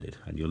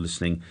You're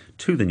listening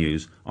to the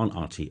news on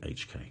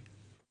RTHK.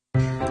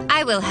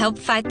 I will help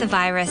fight the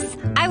virus.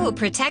 I will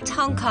protect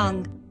Hong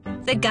Kong.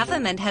 The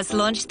government has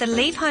launched the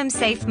Leave Home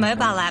Safe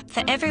mobile app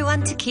for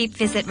everyone to keep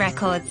visit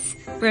records.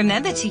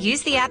 Remember to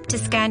use the app to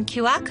scan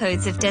QR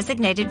codes of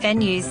designated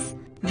venues.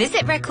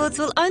 Visit records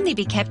will only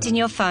be kept in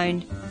your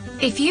phone.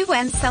 If you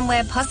went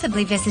somewhere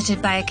possibly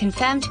visited by a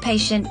confirmed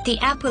patient, the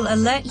app will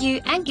alert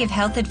you and give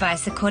health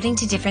advice according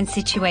to different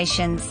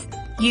situations.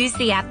 Use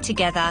the app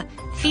together.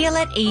 Feel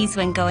at ease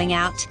when going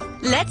out.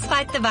 Let's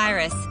fight the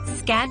virus.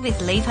 Scan with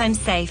Leave Home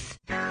Safe.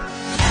 RTHK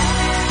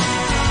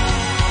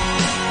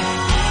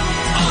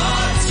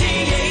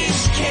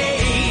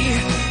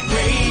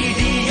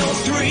Radio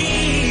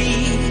 3.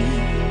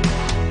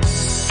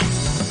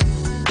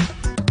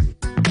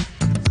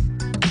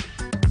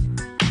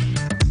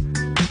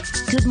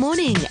 Good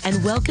morning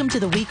and welcome to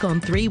the Week on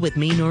 3 with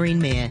me, Noreen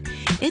Mayer.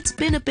 It's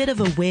been a bit of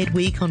a weird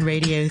week on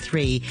Radio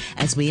 3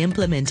 as we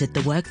implemented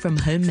the work from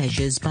home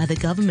measures by the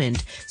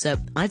government. So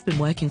I've been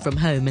working from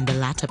home in the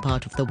latter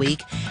part of the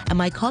week and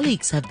my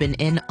colleagues have been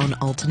in on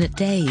alternate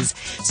days.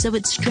 So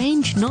it's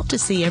strange not to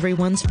see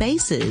everyone's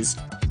faces.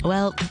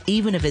 Well,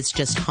 even if it's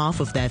just half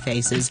of their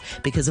faces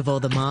because of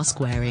all the mask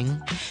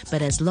wearing.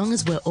 But as long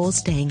as we're all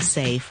staying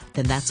safe,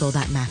 then that's all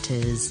that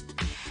matters.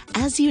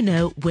 As you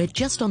know, we're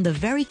just on the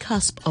very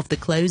cusp of the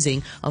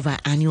closing of our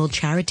annual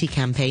charity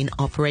campaign,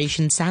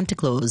 Operation Santa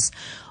Claus.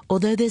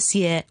 Although this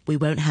year we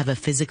won't have a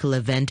physical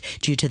event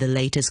due to the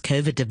latest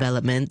COVID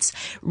developments,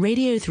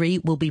 Radio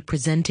 3 will be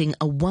presenting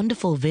a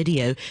wonderful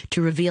video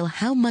to reveal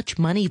how much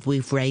money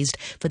we've raised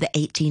for the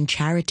 18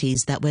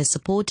 charities that we're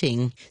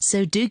supporting.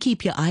 So do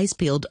keep your eyes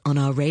peeled on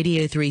our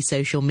Radio 3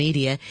 social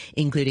media,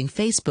 including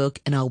Facebook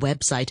and our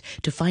website,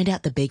 to find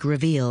out the big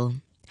reveal.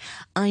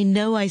 I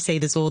know I say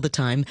this all the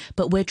time,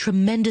 but we're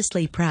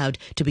tremendously proud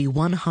to be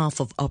one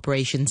half of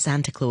Operation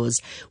Santa Claus,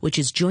 which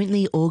is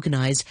jointly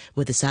organised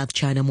with the South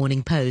China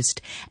Morning Post.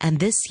 And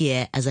this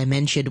year, as I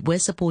mentioned, we're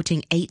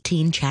supporting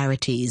 18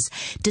 charities.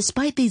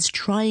 Despite these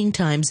trying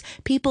times,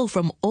 people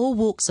from all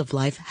walks of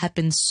life have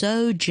been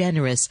so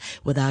generous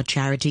with our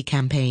charity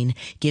campaign,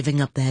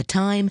 giving up their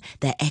time,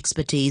 their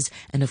expertise,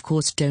 and of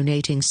course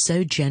donating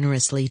so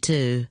generously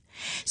too.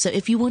 So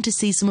if you want to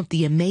see some of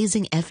the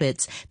amazing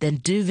efforts, then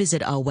do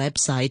visit our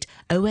website,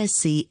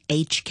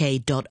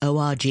 oschk.org,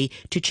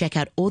 to check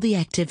out all the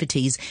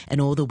activities and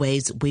all the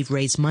ways we've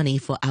raised money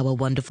for our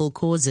wonderful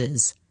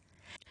causes.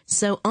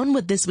 So on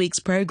with this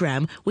week's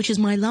program, which is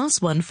my last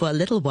one for a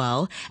little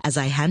while, as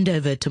I hand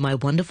over to my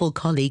wonderful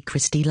colleague,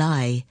 Christy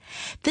Lai.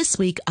 This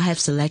week, I have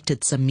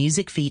selected some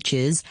music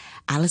features,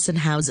 Alison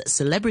Howe's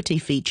celebrity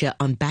feature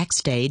on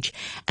Backstage,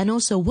 and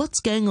also what's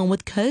going on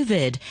with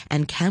COVID,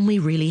 and can we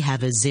really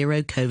have a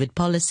zero COVID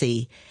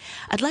policy?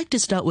 I'd like to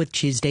start with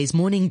Tuesday's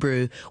Morning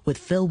Brew, with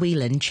Phil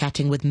Whelan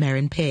chatting with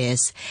Merrin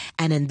Pierce.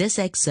 And in this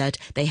excerpt,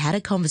 they had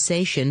a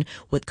conversation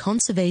with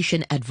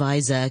conservation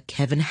advisor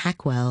Kevin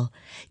Hackwell.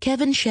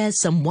 Kevin shares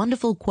some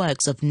wonderful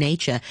quirks of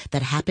nature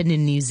that happen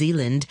in New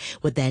Zealand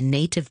with their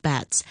native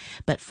bats.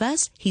 But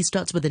first, he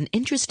starts with an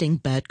interesting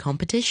bird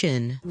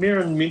competition.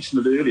 Merrin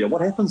mentioned it earlier.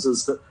 What happens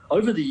is that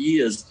over the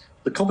years,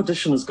 the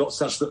competition has got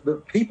such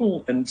that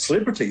people and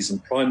celebrities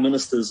and prime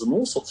ministers and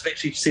all sorts have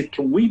actually said,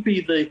 can we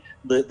be the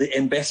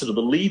ambassador,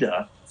 the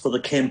leader for the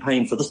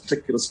campaign for this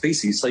particular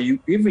species? So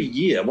every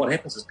year what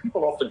happens is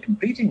people are often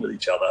competing with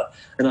each other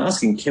and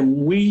asking,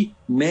 can we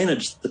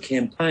manage the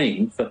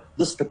campaign for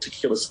this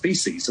particular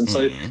species? And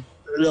so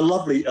a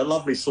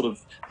lovely sort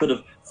of bit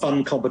of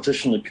fun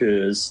competition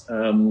occurs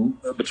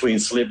between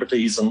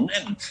celebrities and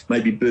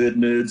maybe bird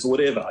nerds or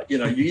whatever. You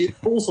know,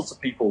 all sorts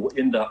of people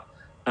end up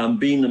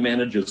being the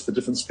managers for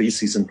different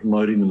species and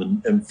promoting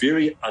them in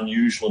very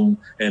unusual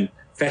and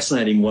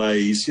fascinating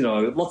ways. You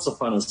know, lots of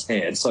fun is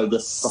had. So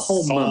the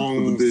whole month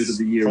of the Bird of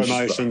the Year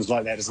promotions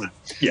like that, isn't it?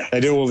 Yeah. They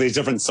do all these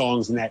different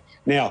songs and that.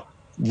 Now,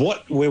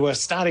 we were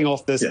starting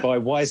off this by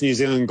why has New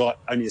Zealand got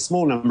only a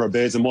small number of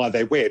birds and why are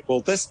they weird?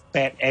 Well, this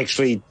bat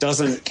actually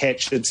doesn't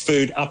catch its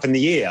food up in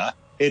the air.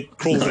 It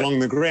crawls along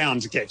the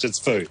ground to catch its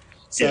food.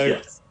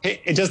 So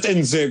it just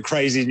insert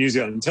crazy New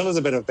Zealand. Tell us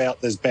a bit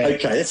about this bat.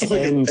 Okay, that's the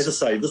thing. As I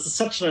say, this is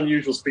such an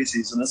unusual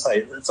species, and it's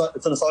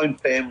in its own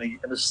family,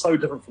 and it's so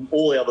different from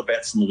all the other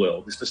bats in the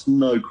world. There's just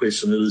no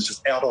question. It is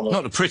just out on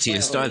Not the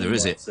prettiest either,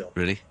 is it,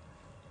 really?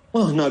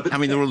 Well, no, but... I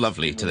mean, they're all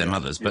lovely to their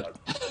mothers, but...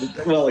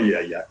 Well,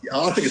 yeah.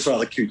 I think it's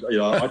rather cute. You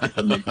know, I think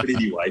they're neat, but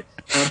anyway.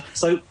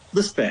 So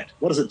this bat,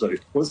 what does it do?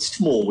 Well, it's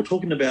small. We're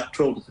talking about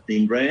 12 to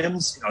 15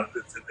 grams. You know,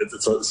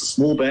 it's a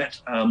small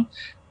bat.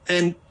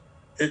 And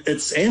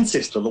its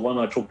ancestor, the one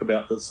I talked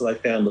about, that they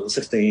found at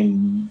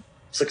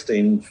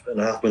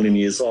 16.5 million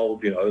years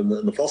old, you know,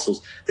 in the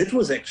fossils, it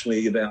was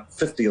actually about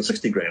 50 or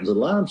 60 grams, a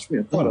large, you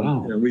know, quite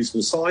a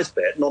reasonable sized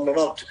bat, not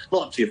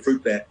actually a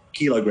fruit bat,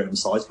 kilogram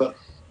size, but,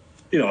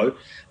 you know,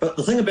 but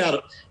the thing about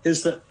it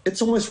is that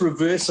it's almost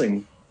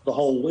reversing the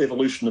whole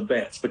evolution of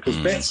bats, because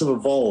bats have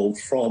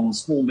evolved from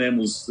small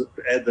mammals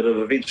that have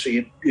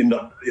eventually ended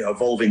up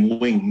evolving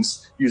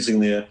wings using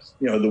their,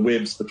 the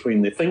webs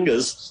between their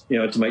fingers,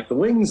 to make the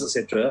wings,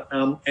 etc.,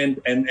 and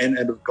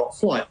have got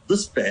flight.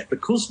 This bat,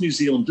 because New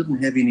Zealand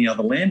didn't have any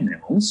other land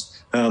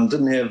mammals,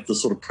 didn't have the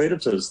sort of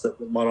predators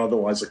that might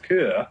otherwise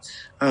occur,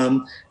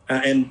 and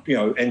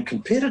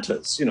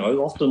competitors.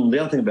 Often the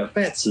other thing about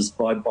bats is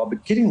by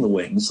getting the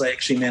wings, they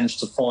actually manage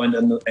to find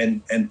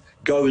and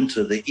go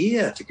into the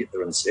air to get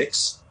their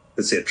insects,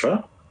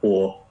 etc.,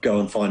 or go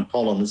and find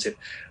pollen, etc.,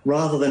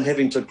 rather than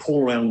having to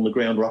crawl around on the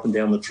ground or up and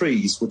down the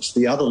trees, which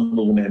the other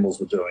little mammals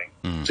were doing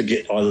to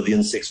get either the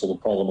insects or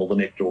the pollen or the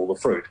nectar or the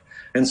fruit.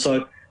 And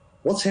so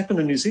what's happened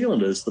in New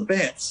Zealand is the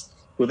bats,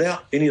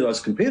 without any of those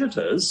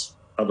competitors,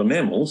 other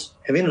mammals,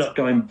 have ended up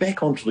going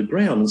back onto the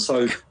ground. And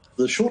so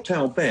the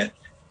short-tailed bat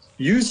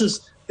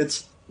uses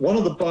one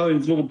of the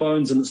little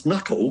bones in its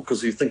knuckle,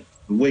 because you think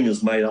the wing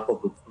is made up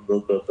of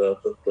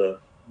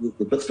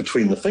the bits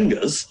between the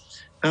fingers,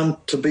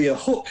 to be a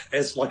hook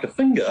as like a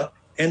finger,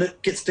 and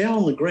it gets down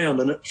on the ground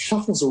and it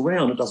shuffles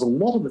around. It does a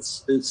lot of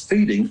its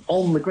feeding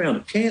on the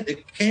ground.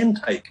 It can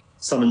take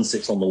some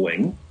insects on the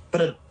wing,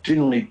 but it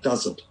generally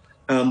doesn't.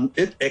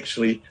 It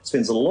actually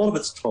spends a lot of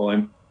its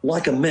time,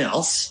 like a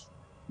mouse,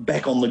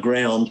 back on the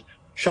ground,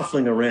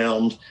 shuffling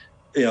around,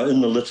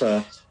 in the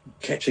litter,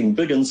 catching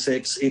big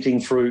insects, eating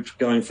fruit,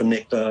 going for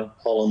nectar,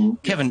 pollen.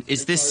 Kevin,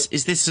 is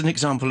this an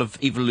example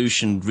of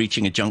evolution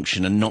reaching a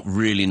junction and not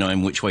really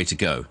knowing which way to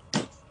go?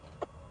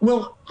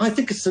 Well, I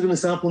think it's an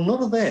example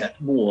not of that,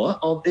 more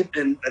of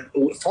and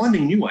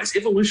finding new ways.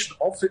 Evolution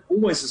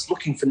always is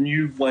looking for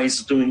new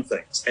ways of doing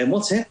things. And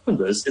what's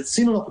happened is it's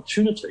seen an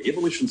opportunity.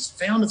 Evolution's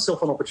found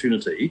itself an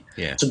opportunity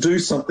to do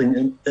something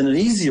in an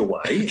easier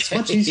way. It's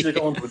much easier to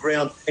go onto the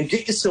ground and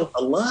get yourself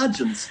a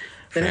large insect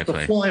than have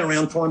to fly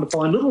around trying to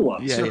find little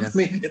ones. I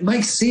mean, it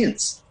makes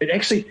sense. It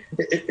actually,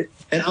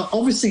 and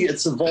obviously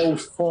it's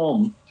evolved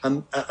from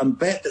a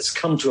bat that's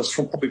come to us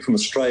probably from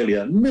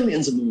Australia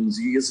millions and millions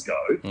of years ago.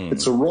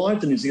 It's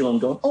arrived in New Zealand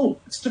and gone, oh,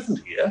 it's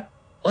different here.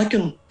 I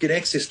can get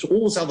access to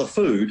all this other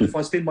food if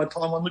I spend my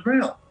time on the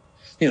ground.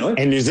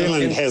 And New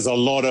Zealand has a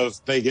lot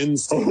of big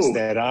insects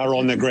that are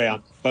on the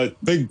ground, both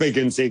big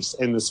insects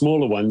and the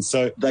smaller ones.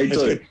 So they do.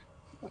 Good.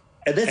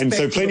 And that's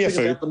so plenty of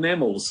food. About the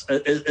mammals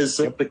is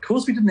that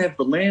because we didn't have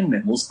the land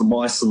mammals, the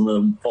mice and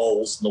the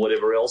voles and the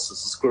whatever else, the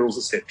squirrels,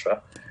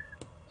 etc.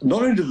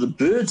 Not only did the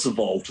birds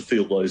evolve to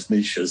fill those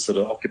niches that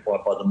are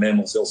occupied by the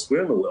mammals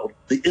elsewhere in the world,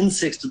 the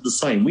insects did the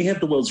same. We have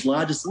the world's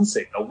largest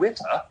insect, a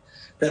weta,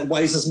 that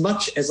weighs as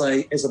much as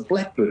a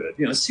blackbird,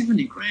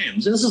 70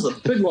 grams. And this is a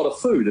big lot of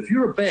food. If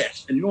you're a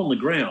bat and you're on the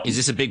ground... Is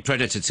this a big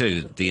predator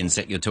too, the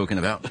insect you're talking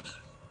about?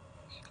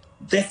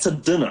 That's a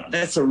dinner.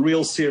 That's a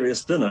real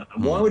serious dinner.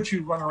 And why would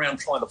you run around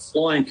trying to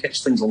fly and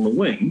catch things on the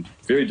wing,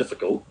 very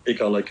difficult,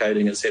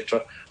 echolocating,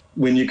 etc.,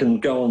 when you can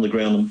go on the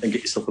ground and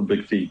get yourself a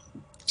big feed?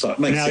 So it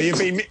makes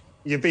sense.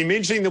 You've been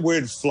mentioning the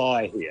word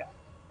fly here.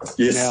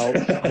 Yes.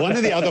 Now, one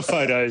of the other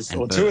photos,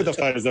 or two of the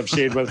photos I've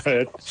shared with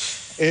her,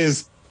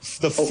 is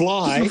the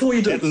fly before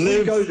you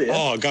go there.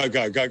 Oh, go.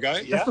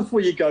 Just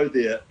before you go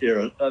there,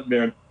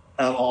 Merrin,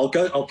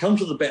 I'll come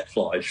to the bat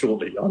fly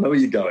shortly. I know where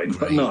you're going,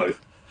 but no.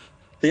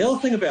 The other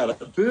thing about it,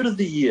 the bird of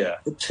the year,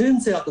 it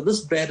turns out that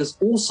this bat is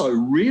also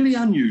really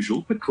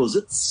unusual because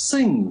it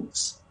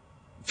sings.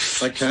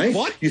 Okay?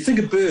 What? You think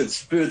of bird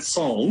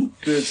song,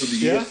 birds of the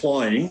year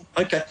flying.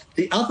 Okay.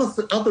 The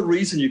other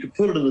reason you could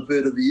put it in the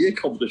bird of the year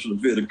competition,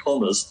 inverted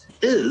commas,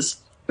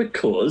 is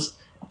because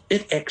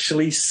it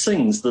actually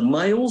sings. The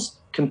males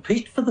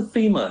compete for the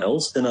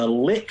females in a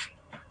LEK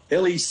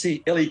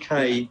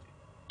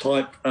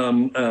type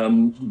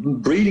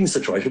breeding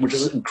situation, which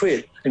is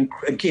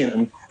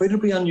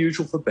incredibly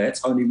unusual for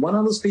bats. Only one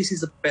other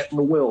species of bat in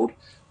the world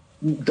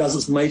does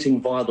its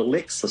mating via the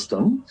LEK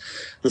system,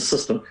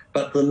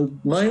 but the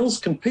males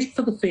compete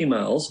for the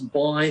females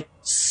by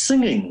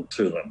singing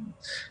to them.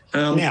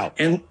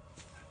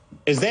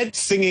 Is that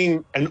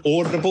singing an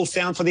audible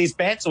sound for these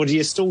bats, or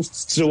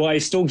do I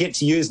still get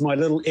to use my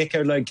little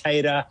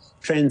echolocator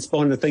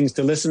transponder things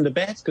to listen to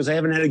bats? Because I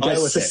haven't had a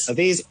go with that. Are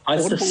these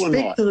audible or not?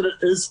 I suspect that it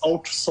is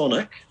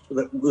ultrasonic,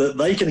 that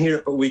they can hear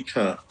it, but we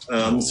can't.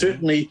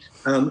 Certainly,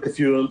 if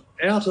you're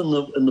out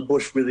in the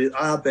bush where there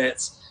are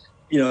bats,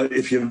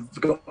 if you've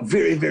got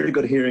very, very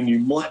good hearing, you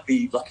might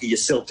be lucky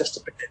yourself just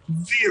to pick that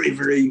very,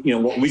 very,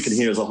 what we can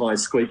hear as a high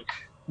squeak.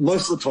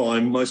 Most of the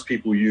time, most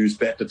people use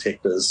bat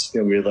detectors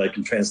where they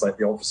can translate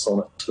the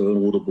ultrasonic to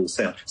an audible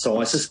sound. So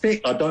I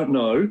suspect, I don't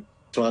know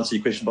to answer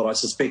your question, but I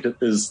suspect it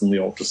is in the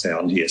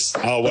ultrasound, yes.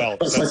 Oh, well.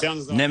 So it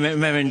sounds like... Now,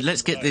 Merrin,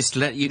 let's get this,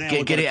 get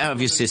it out of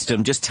your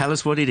system. Just tell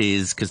us what it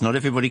is, because not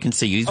everybody can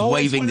see you. He's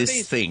waving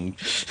this thing.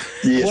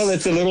 Yes. Well,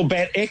 it's a little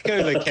bat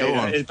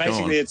echolocator.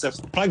 Basically, it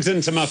plugs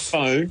into my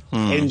phone,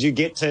 and you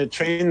get to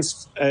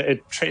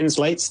it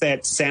translates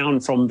that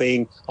sound from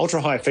being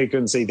ultra-high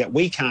frequency that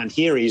we can't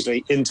hear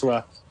easily into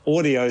a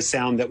audio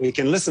sound that we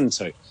can listen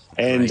to.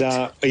 And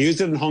I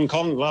used it in Hong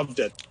Kong, loved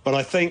it. But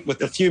I think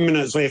with a few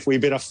minutes left, we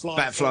better fly.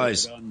 Bat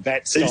flies.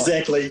 Bat style.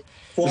 Exactly.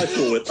 Fly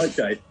forward.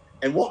 Okay.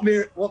 And what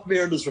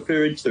Merrin is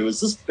referring to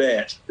is this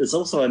bat is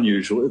also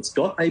unusual. It's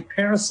got a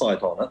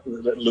parasite on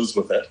it that lives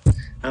with it,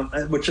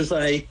 which is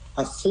a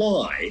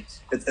fly.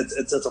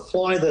 It's a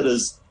fly that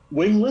is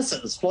wingless,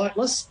 and it's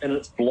flightless, and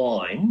it's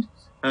blind.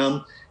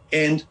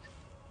 And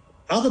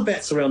other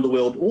bats around the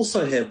world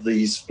also have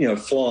these,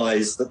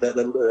 flies that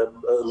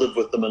live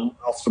with them and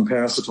often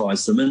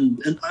parasitize them.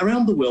 And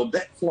around the world,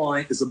 that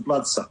fly is a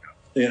bloodsucker.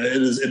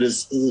 It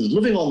is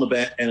living on the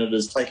bat, and it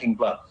is taking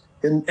blood.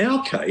 In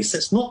our case,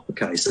 that's not the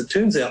case. It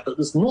turns out that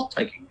it's not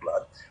taking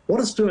blood. What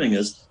it's doing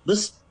is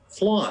this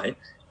fly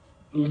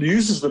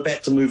uses the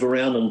bat to move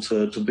around and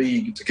to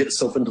get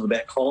itself into the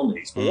bat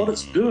colonies. But what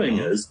it's doing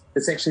is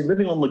it's actually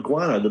living on the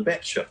guano, the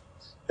bat ship,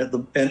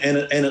 and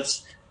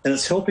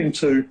it's helping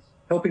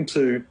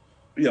to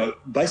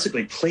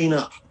basically clean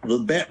up the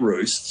bat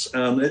roosts.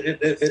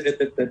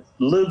 It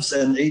lives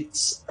and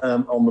eats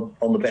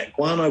on the bat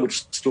guano,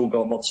 which still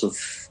got lots of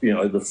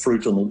the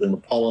fruit and the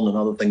pollen and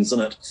other things in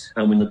it.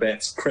 And when the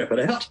bats crap it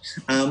out,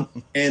 and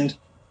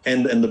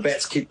the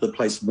bats keep the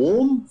place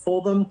warm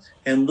for them.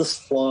 And this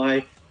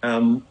fly,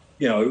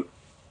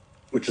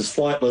 which is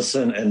flightless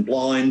and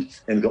blind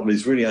and got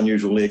these really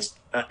unusual legs,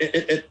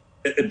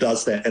 it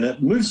does that, and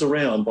it moves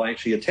around by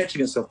actually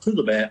attaching itself to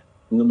the bat.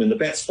 And then when the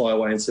bats fly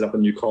away and set up a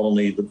new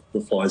colony,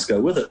 the flies go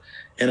with it.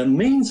 And it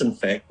means, in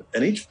fact,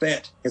 and each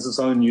bat has its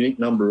own unique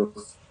number of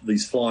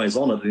these flies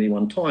on it at any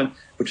one time,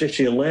 which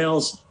actually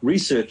allows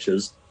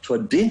researchers to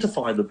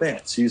identify the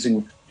bats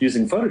using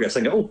photographs.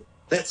 They go, oh,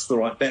 that's the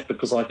right bat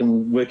because I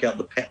can work out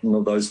the pattern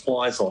of those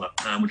flies on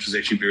it, which is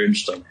actually very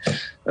interesting.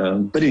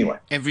 But anyway.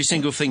 Every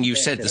single thing you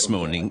said this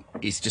morning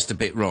is just a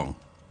bit wrong.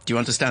 Do you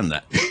understand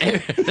that?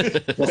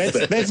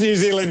 That's New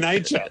Zealand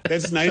nature.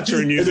 That's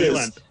nature in New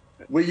Zealand.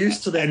 We're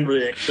used to that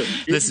reaction.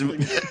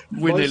 Listen,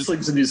 most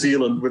things in New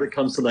Zealand, when it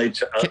comes to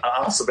nature,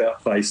 are ass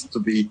about face to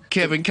be...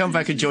 Kevin, come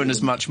back and join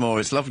us much more.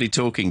 It's lovely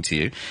talking to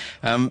you.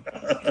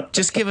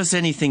 Just give us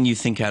anything you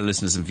think our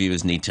listeners and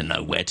viewers need to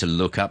know, where to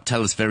look up.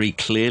 Tell us very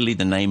clearly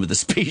the name of the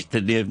species,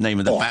 the name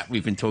of the bat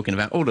we've been talking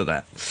about, all of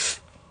that.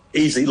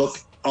 Easy. Look,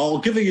 I'll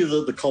give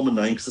you the common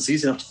name because it's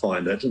easy enough to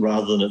find it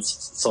rather than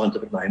its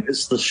scientific name.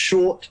 It's the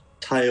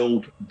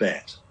short-tailed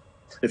bat.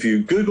 If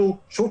you Google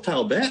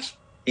short-tailed bat,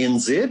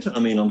 NZ, I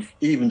mean,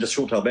 even just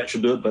short-tailed bat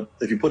should do it, but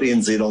if you put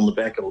NZ on the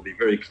back, it'll be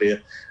very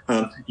clear.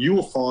 You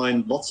will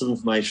find lots of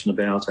information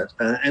about it,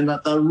 and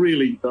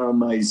they're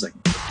amazing.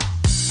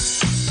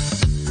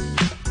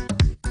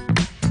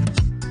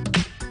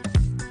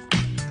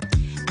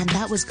 And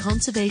that was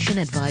Conservation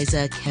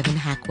Advisor Kevin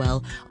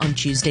Hackwell on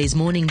Tuesday's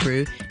Morning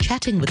Brew,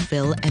 chatting with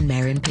Phil and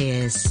Merrin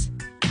Pearce.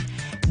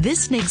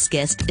 This next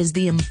guest is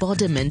the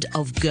embodiment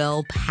of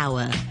girl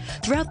power.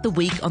 Throughout the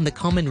week on The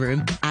Common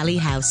Room, Ali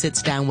Howe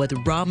sits down with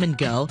Ramen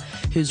Girl,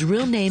 whose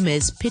real name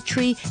is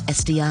Pitri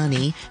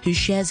Estiani, who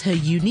shares her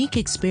unique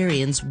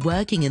experience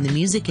working in the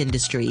music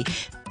industry,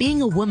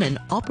 being a woman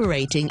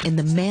operating in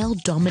the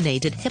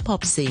male-dominated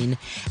hip-hop scene.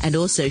 And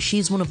also,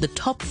 she's one of the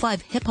top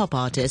 5 hip-hop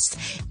artists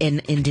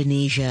in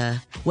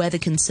Indonesia, where the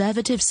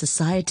conservative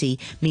society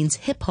means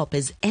hip-hop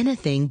is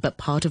anything but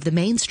part of the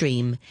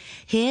mainstream.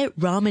 Here,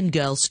 Ramen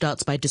Girl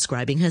starts by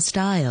describing her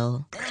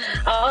style.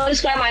 I'll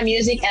describe my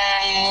music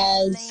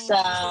as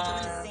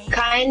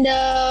kind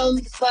of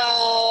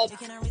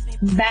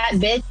bad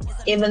bitch,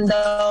 even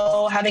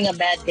though having a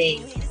bad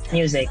day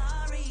music.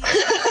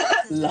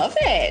 Love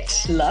it.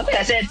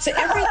 That's it. So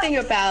everything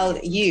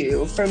about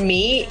you, for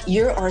me,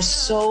 you are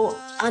so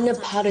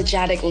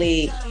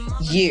unapologetically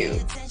you,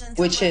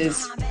 which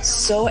is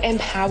so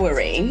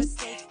empowering.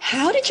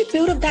 How did you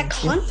build up that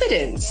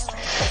confidence?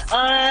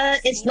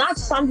 It's not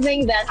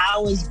something that I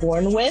was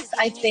born with,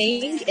 I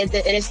think. It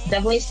is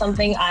definitely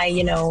something I,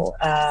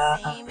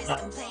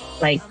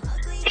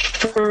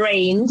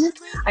 trained,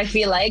 I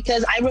feel like,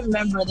 because I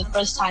remember the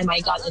first time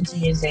I got into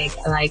music,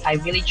 like I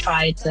really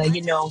tried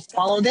to,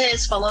 follow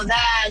this, follow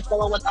that,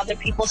 follow what other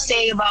people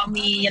say about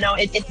me,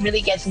 it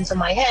really gets into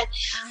my head.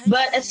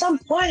 But at some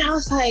point I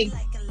was like,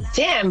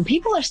 damn,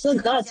 people are still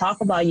gonna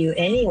talk about you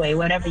anyway,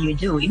 whatever you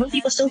do. Even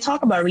people still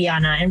talk about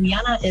Rihanna, and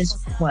Rihanna is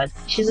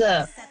she's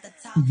a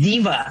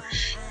diva,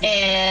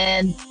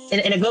 and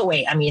in a good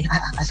way. I mean,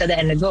 I said that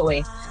in a good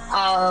way.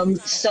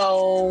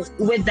 So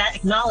with that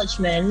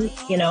acknowledgement,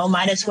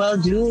 might as well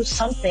do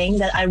something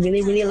that I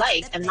really, really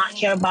like and not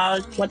care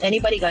about what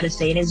anybody got to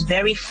say. It is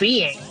very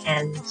freeing.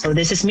 And so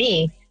this is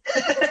me.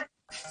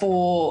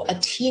 For a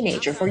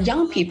teenager, for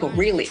young people,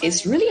 really,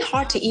 it's really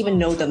hard to even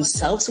know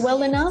themselves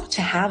well enough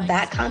to have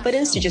that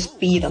confidence to just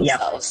be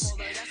themselves.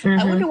 Yep. Mm-hmm.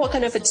 I wonder what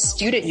kind of a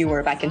student you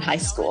were back in high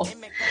school.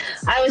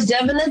 I was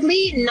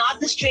definitely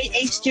not the straight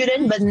A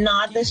student, but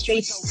not the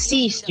straight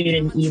C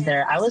student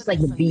either. I was like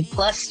the B+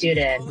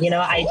 student.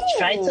 I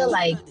tried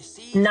to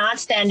not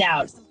stand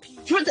out.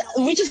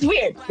 Which is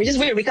weird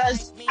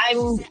because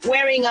I'm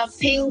wearing a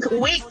pink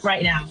wig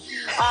right now.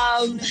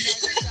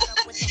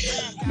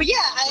 But yeah,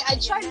 I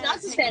tried not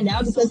to stand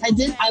out because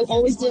I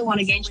always didn't want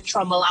to get into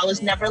trouble. I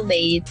was never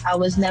late. I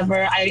was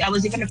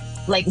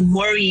even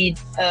worried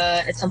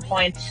at some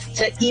point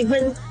to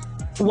even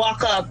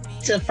walk up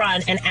to the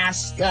front and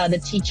ask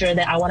the teacher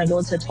that I want to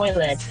go to the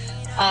toilet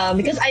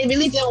because I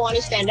really didn't want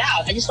to stand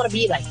out. I just want to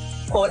be like,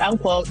 quote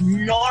unquote,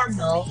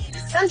 normal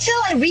until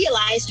I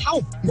realized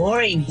how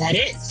boring that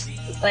is.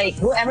 Like,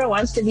 whoever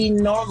wants to be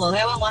normal,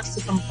 whoever wants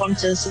to conform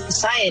to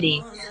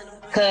society.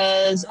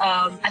 Because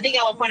I think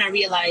at one point I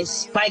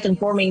realized by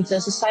conforming to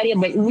society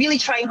and by really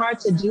trying hard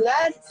to do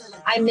that,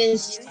 I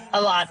missed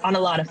a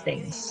lot of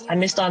things. I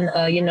missed on,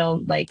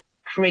 like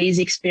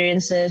crazy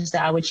experiences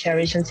that I would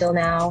cherish until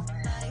now.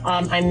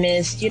 I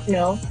missed,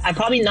 I'm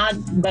probably not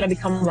going to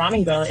become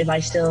ramen girl if I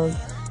still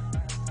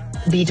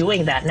be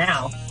doing that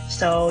now.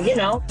 So,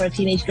 for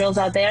teenage girls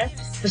out there,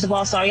 first of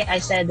all, sorry, I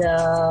said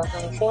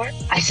before.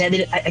 I said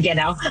it again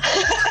now.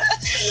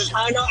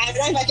 I don't know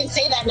if I can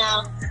say that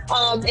now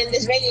in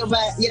this radio,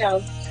 but,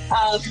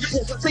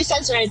 please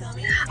censor it.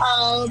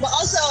 But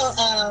also,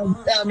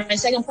 my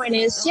second point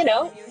is,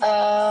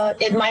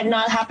 it might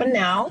not happen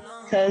now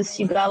because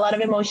you've got a lot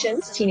of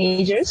emotions,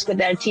 teenagers with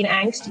their teen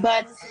angst.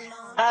 But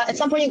at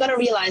some point, you're going to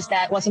realize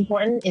that what's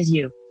important is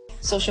you.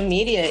 Social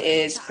media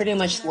is pretty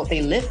much what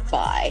they live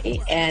by,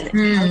 and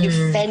how you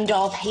fend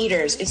off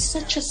haters is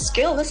such a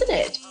skill, isn't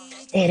it?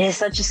 It is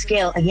such a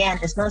skill. Again,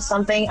 it's not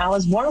something I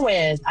was born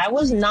with. I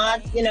was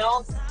not,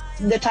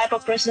 the type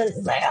of person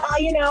like,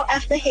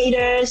 F the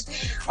haters,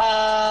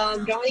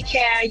 don't really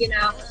care,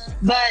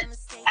 But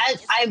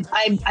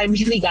I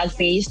really got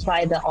faced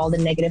by all the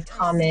negative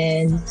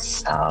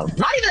comments. Not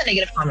even the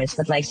negative comments,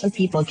 but like some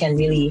people can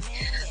really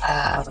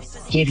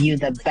give you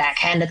the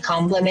backhanded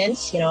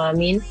compliments, you know what I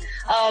mean?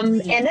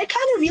 And they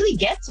kind of really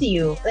get to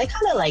you. They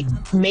kind of like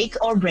make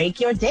or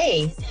break your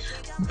day.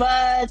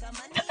 But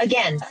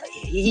again,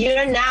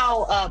 you're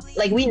now,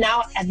 we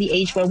now at the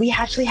age where we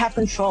actually have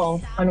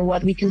control on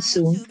what we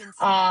consume,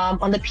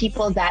 on the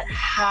people that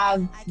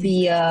have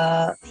the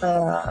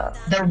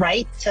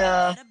right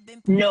to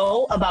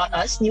know about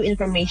us, new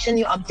information,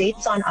 new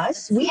updates on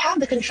us. We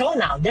have the control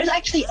now. There's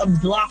actually a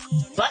block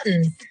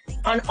button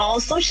on all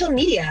social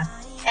media,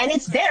 and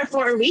it's there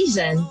for a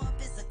reason.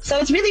 So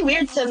it's really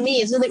weird to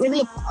me. It's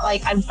really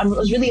like I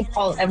was really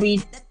appalled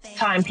every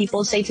time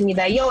people say to me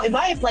that, yo, if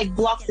I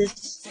block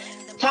this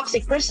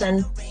toxic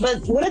person,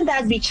 but wouldn't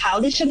that be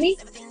childish of me?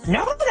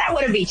 No, that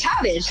wouldn't be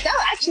childish. That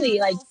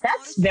actually,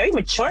 that's very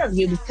mature of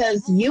you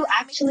because you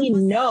actually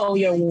know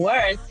your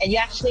worth and you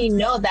actually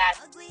know that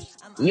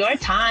your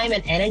time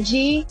and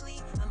energy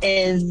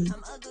is,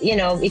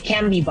 it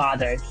can be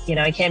bothered.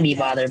 It can be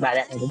bothered by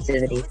that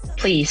negativity.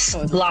 Please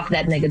block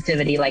that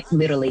negativity,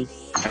 literally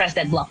press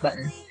that block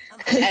button.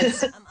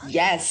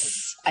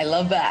 Yes, I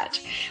love that.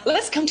 Well,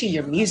 let's come to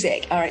your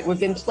music. All right, we've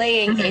been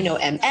playing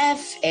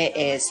MF. It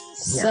is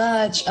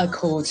such a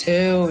cool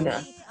tune.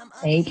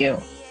 Thank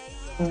you.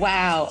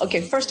 Wow.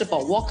 Okay, first of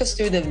all, walk us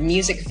through the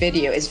music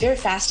video. It's very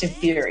fast and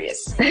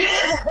furious.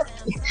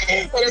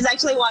 It is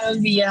actually one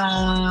of the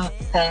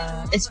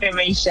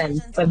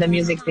inspiration for the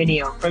music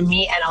video for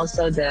me and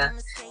also the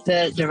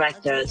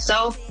director.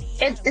 So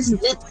it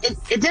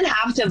didn't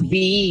have to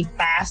be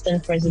fast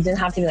and first. It didn't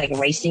have to be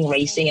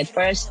racing at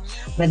first.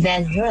 But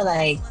then you're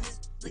like,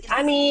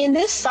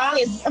 this song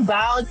is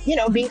about,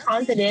 being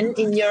confident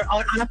in your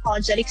own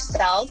unapologetic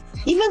self.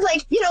 Even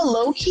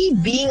low-key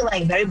being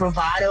very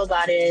bravado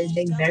about it,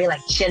 being very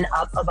chin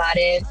up about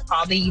it,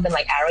 probably even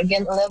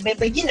arrogant a little bit.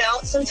 But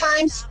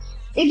sometimes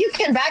if you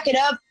can back it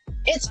up,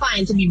 it's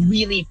fine to be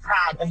really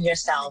proud of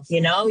yourself,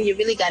 You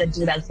really got to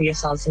do that for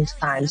yourself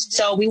sometimes.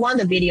 So we want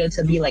the video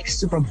to be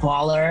super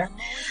baller.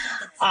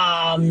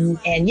 And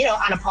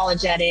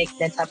unapologetic,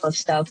 that type of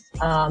stuff.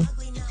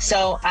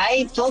 So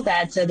I told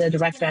that to the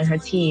director and her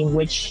team,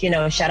 which,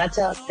 shout out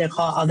to their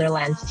called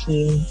Otherland's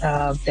team.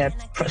 They're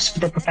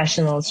super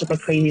professional, super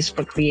crazy,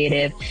 super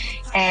creative.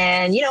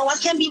 And, what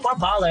can be more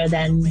baller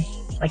than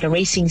a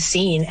racing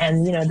scene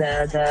and,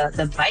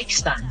 the bike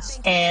stunts.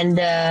 And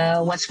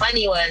what's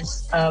funny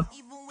was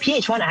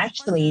PH1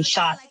 actually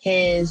shot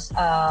his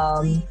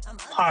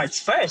parts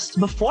first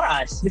before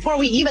us, before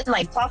we even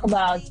like talk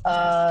about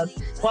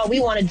what we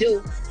want to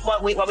do,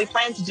 what we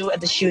plan to do at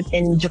the shoot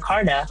in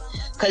Jakarta,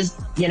 because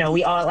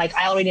we all like,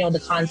 I already know the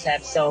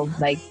concept. So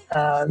like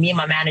me and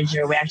my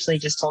manager, we actually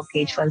just told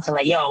PH1 to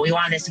like, yo, we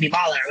want this to be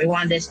baller, we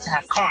want this to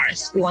have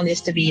cars, we want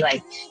this to be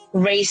like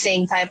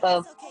racing type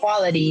of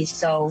quality.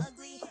 So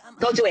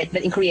go do it,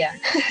 but in Korea.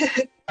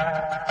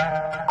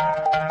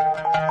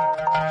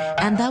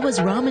 And that was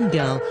Ramen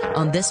Girl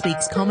on this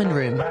week's Common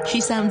Room. She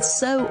sounds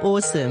so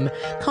awesome.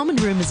 Common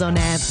Room is on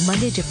air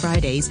Monday to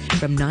Fridays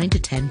from 9 to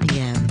 10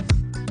 p.m.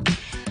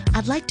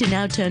 I'd like to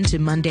now turn to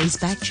Monday's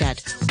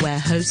Backchat, where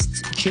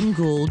hosts Jim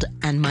Gould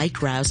and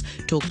Mike Rouse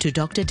talk to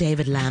Dr.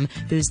 David Lam,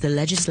 who's the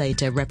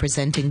legislator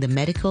representing the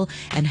medical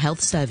and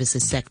health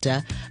services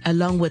sector,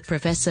 along with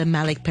Professor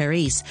Malik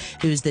Paris,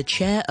 who's the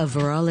chair of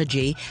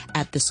virology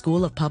at the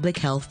School of Public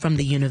Health from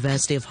the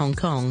University of Hong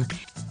Kong.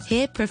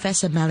 Here,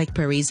 Professor Malik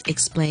Paris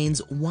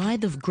explains why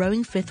the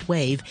growing fifth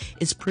wave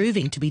is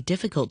proving to be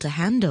difficult to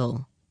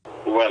handle.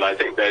 Well, I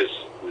think there's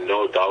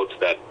no doubt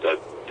that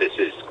this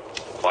is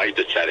quite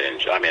a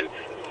challenge. I mean,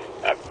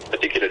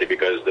 particularly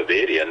because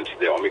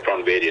the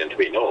Omicron variant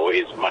we know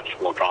is much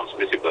more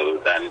transmissible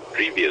than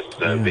previous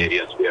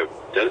variants we have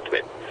dealt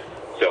with.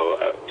 So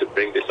to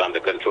bring this under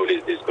control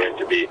is going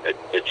to be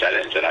a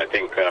challenge, and I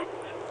think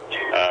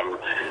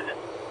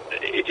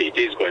it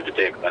is going to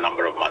take a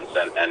number of months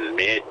and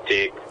may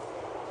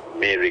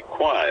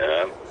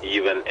require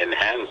even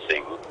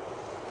enhancing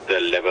the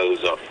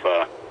levels of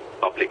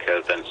public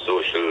health and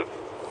social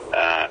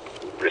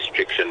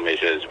restriction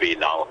measures we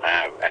now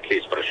have, at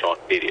least for a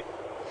short period.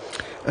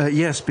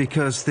 Yes,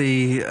 because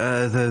the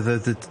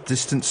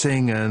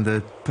distancing and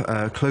the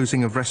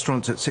closing of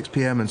restaurants at 6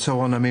 p.m. and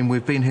so on. I mean,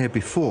 we've been here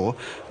before.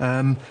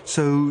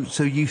 So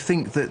you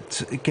think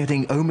that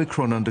getting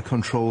Omicron under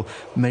control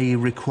may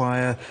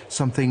require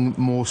something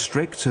more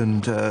strict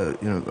and,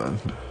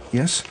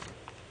 yes?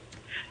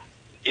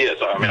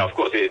 Yes, I mean, of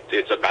course,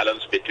 it's a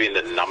balance between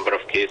the number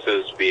of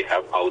cases we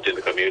have out in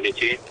the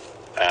community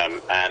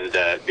and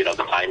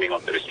the timing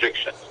of the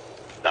restrictions.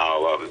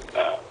 Now,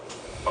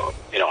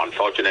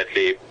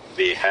 unfortunately,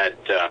 we had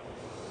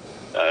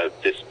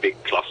this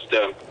big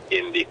cluster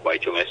in the Kwai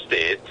Chung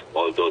estate,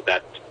 although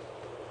that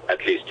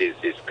at least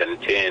is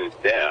contained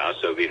there.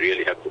 So we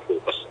really have to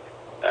focus,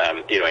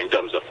 in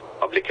terms of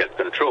public health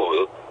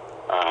control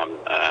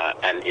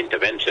and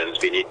interventions,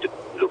 we need to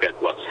look at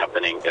what's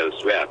happening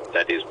elsewhere.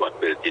 That is what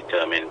will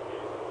determine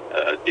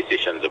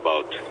decisions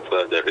about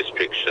further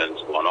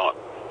restrictions or not.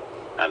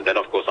 And then,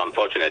 of course,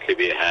 unfortunately,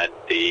 we had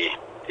the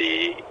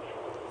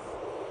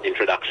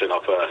introduction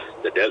of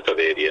the Delta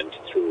variant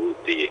through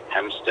the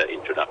hamster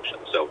introduction.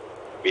 So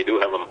we do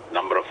have a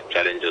number of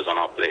challenges on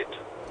our plate.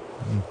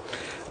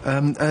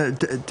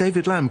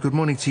 David Lamb, good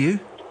morning to you.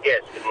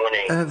 Yes, good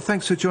morning.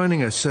 Thanks for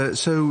joining us.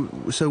 So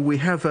we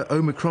have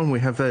Omicron, we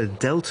have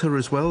Delta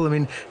as well. I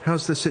mean,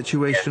 how's the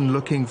situation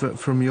looking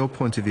from your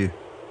point of view?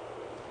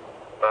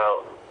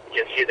 Well,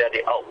 you can see that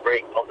the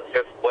outbreak of the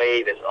fifth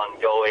wave is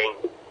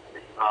ongoing.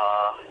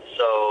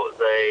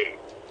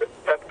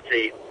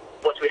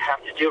 What we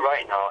have to do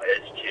right now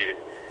is to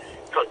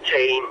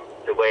contain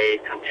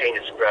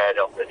the spread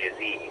of the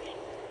disease,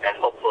 and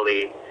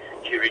hopefully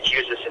to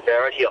reduce the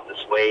severity of this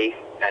wave,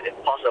 and if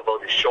possible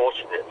to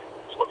shorten it.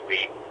 That's what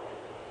we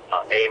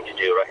aim to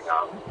do right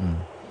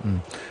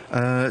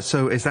now.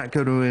 So is that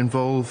going to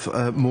involve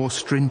more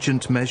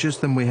stringent measures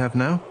than we have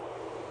now?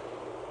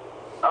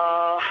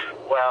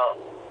 Well,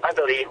 I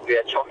believe we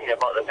are talking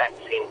about the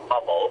vaccine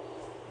bubble.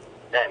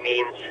 That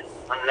means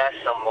unless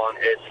someone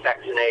is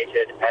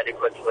vaccinated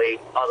adequately,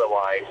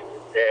 otherwise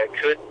there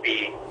could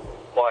be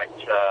quite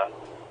a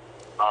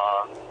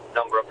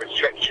number of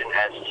restrictions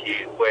as to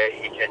where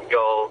he can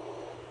go.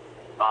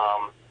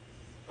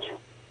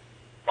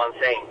 One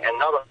thing.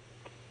 Another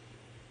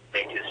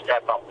thing, to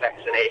step up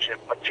vaccination,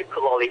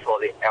 particularly for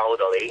the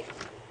elderly.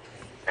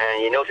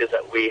 And you notice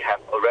that we have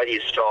already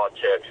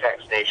started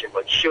vaccination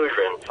for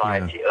children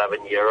 5 to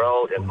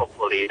 11-year-old, and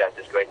hopefully that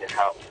is going to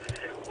help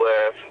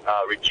with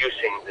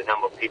reducing the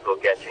number of people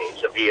getting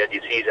severe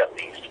disease, at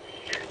least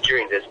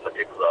during this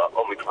particular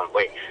Omicron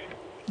wave.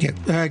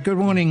 Yeah. Good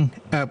morning,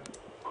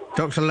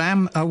 Dr.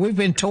 Lamb. We've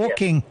been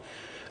talking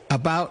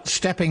about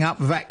stepping up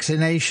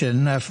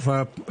vaccination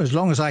for as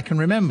long as I can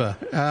remember.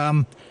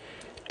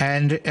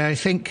 And I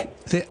think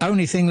the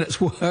only thing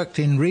that's worked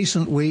in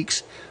recent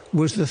weeks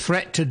was the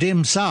threat to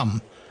dim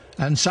sum.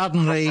 And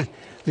suddenly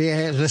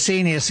the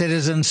senior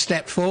citizens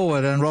stepped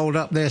forward and rolled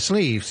up their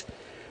sleeves.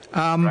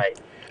 Right.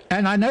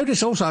 And I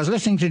noticed also, I was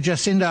listening to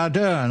Jacinda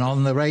Ardern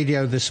on the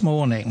radio this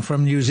morning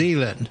from New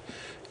Zealand.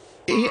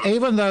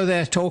 Even though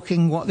they're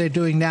talking, what they're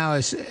doing now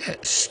is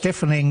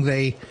stiffening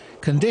the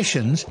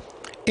conditions,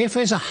 if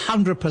there's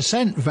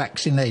 100%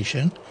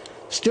 vaccination,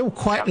 still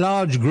quite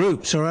large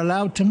groups are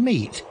allowed to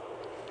meet.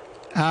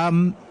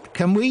 Can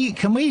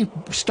we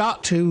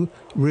start to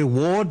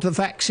reward the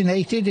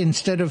vaccinated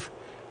instead of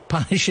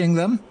punishing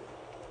them?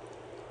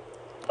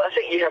 I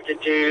think you have to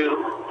do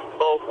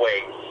both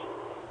ways.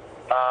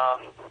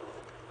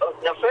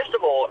 Now, first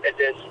of all, it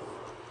is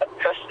a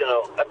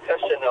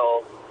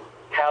personal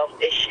health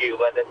issue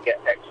whether to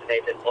get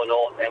vaccinated or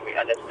not, and we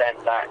understand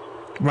that.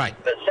 Right.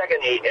 But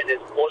secondly, it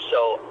is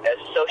also a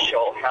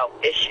social health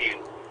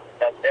issue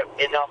that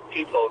if enough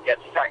people get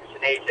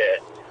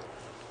vaccinated,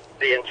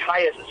 the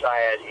entire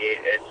society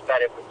is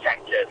better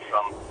protected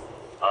from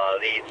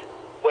these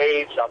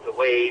waves after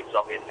waves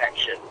of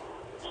infection.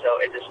 So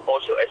it is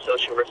also a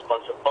social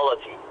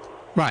responsibility.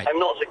 Right. I'm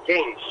not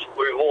against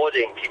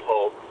rewarding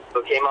people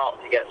who came out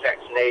to get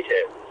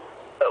vaccinated,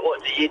 but what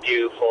do you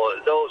do for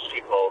those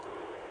people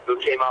who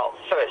came out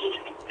first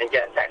and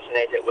get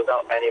vaccinated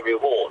without any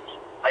rewards?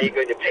 Are you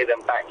going to pay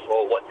them back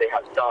for what they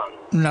have done?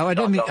 No, I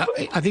don't think.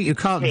 I think you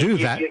can't do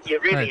that.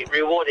 You're really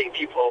rewarding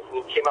people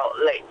who came out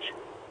late,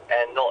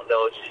 and not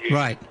those who.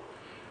 Right.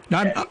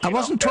 Now, I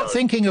wasn't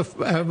thinking of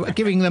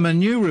giving them a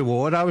new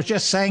reward. I was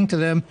just saying to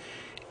them,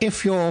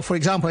 if you're, for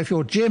example, if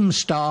your gym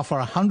staff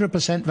are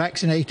 100%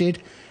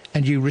 vaccinated,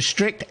 and you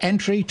restrict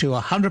entry to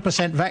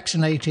 100%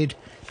 vaccinated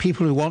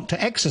people who want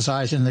to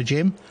exercise in the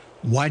gym,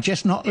 why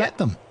just not let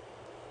them?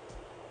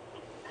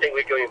 I think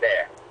we're going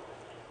there.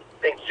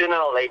 think sooner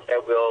or later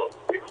will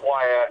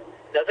require.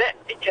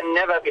 It can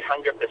never be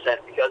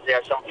 100% because there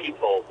are some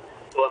people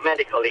who are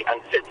medically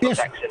unfit for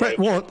vaccination. But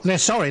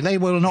they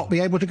will not be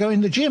able to go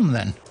in the gym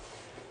then.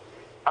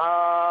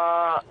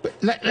 I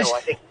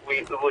think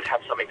we would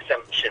have some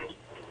exemptions.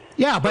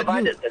 Yeah, but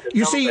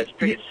you see,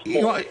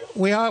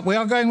 we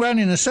are going round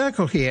in a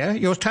circle here.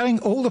 You're telling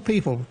all the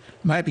people,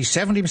 maybe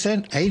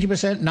 70%,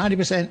 80%,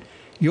 90%,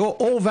 you're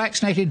all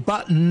vaccinated,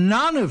 but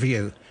none of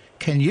you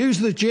can use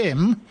the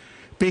gym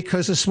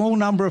because a small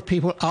number of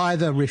people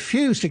either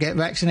refuse to get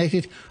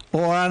vaccinated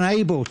or are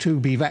unable to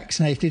be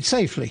vaccinated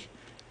safely.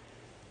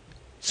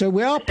 So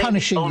we are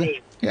punishing them.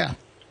 Yeah.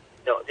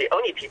 No, the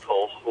only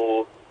people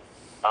who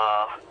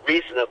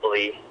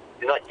reasonably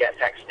do not get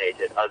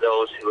vaccinated are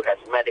those who have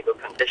medical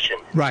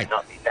conditions who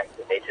cannot be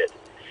vaccinated.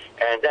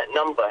 And that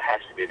number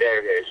has to be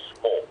very, very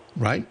small.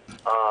 Right.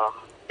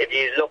 If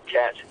you look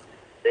at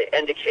the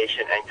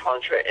indication and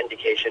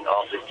contraindication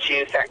of the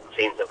 2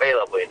 vaccines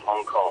available in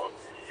Hong Kong,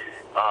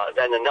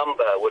 then the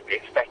number would be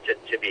expected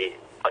to be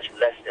much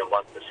less than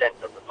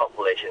 1% of the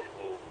population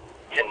who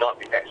cannot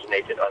be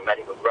vaccinated on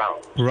medical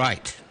grounds.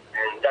 Right.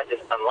 And that is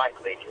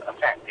unlikely to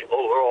affect the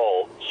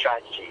overall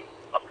strategy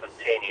of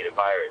containing the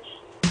virus.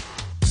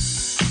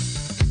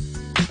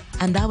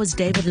 And that was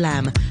David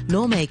Lam,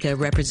 lawmaker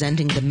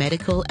representing the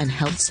medical and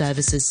health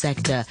services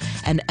sector,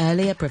 and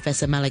earlier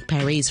Professor Malik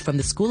Paris from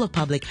the School of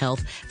Public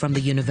Health from the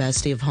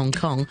University of Hong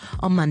Kong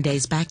on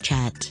Monday's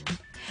Backchat.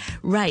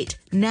 Right,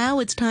 now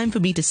it's time for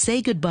me to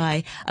say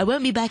goodbye. I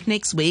won't be back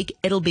next week.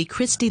 It'll be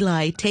Christy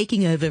Lai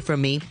taking over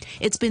from me.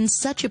 It's been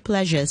such a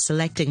pleasure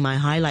selecting my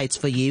highlights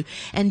for you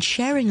and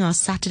sharing our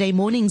Saturday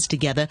mornings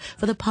together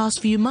for the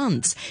past few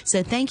months.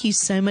 So thank you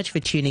so much for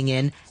tuning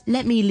in.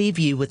 Let me leave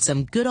you with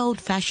some good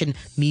old-fashioned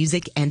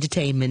music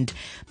entertainment.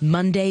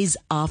 Monday's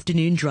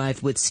Afternoon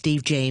Drive with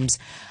Steve James.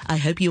 I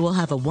hope you all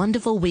have a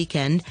wonderful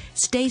weekend.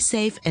 Stay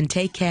safe and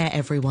take care,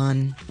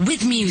 everyone.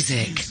 With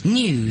music,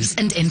 news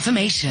and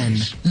information.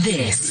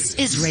 This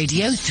is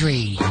Radio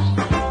 3.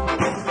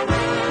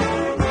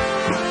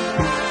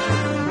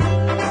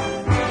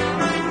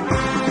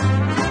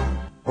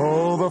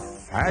 Oh, the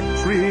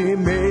factory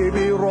may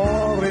be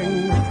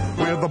roaring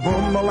with a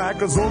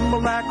boom-a-lack, a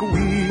zoom-a-lack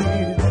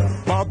weed,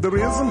 but there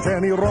isn't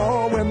any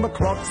roar when the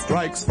clock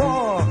strikes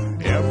 4.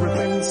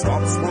 Everything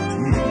stops for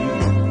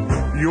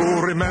tea. You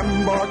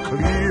remember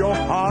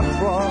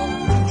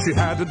Cleopatra? She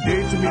had a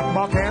date to meet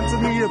Mark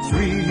Antony at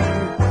 3.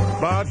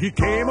 But he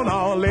came an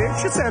hour late.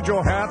 She said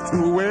you'll have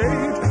to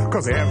wait,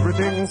 'cause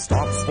everything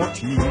stops for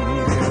tea.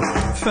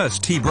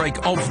 First tea break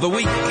of the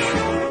week.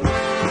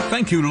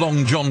 Thank you,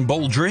 Long John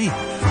Baldry.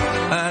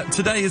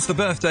 Today is the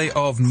birthday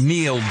of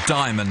Neil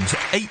Diamond,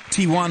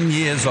 81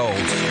 years old.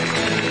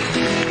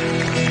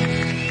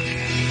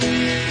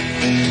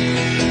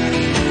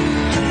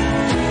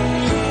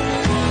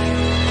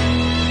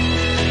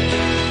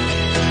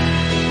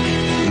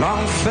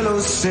 Longfellow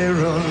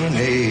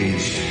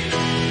serenade.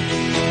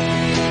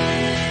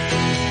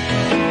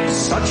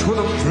 Such were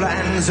the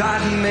plans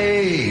I'd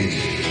made.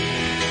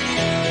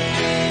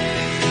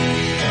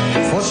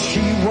 For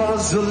she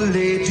was a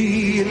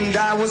lady and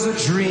I was a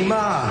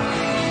dreamer,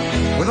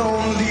 with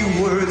only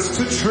words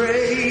to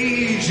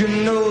trade. You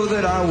know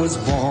that I was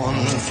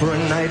born for a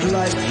night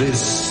like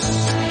this,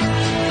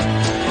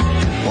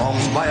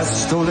 warmed by a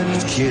stolen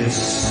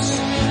kiss.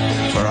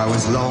 For I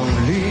was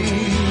lonely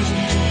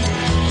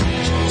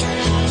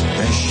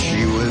and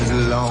she was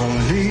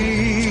lonely.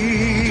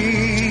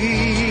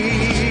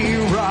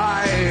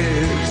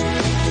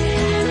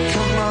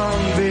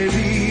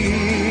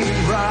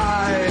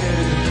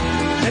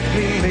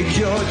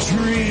 Your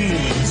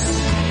dreams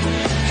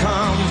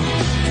come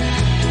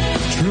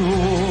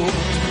true.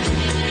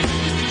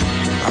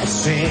 I'll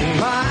sing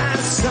my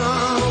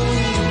song.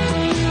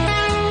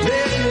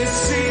 Let me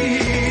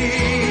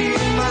sing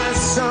my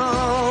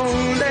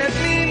song. Let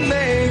me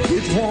make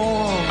it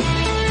warm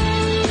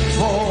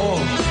for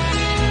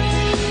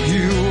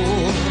you.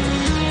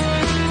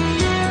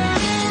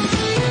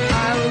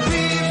 I'll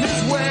weave this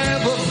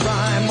web of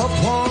rhyme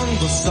upon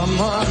the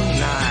summer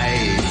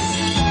night.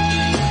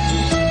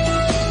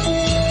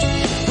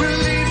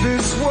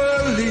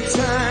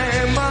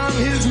 Time on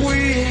his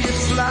winged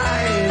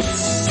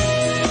flights.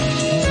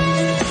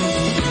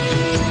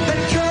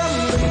 Then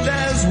come and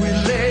as we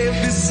lay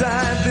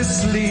beside the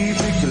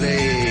sleepy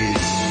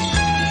glades,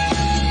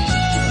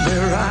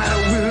 there I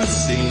will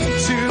sing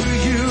to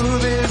you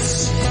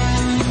this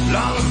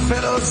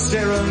Longfellow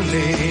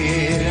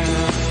serenade.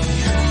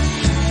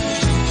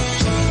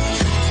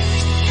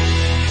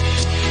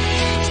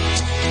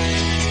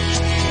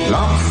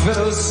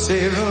 Longfellow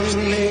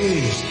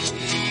serenade.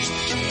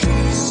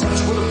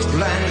 Such were the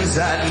plans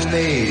I'd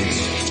made.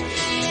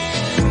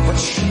 But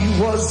she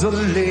was a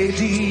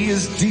lady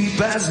as deep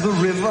as the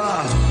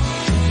river.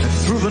 And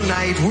through the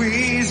night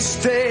we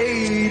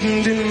stayed,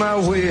 and in my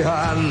way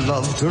I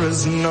loved her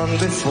as none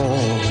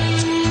before.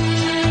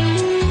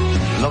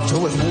 Loved her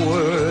with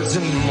words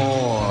and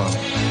more,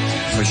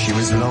 for she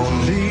was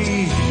lonely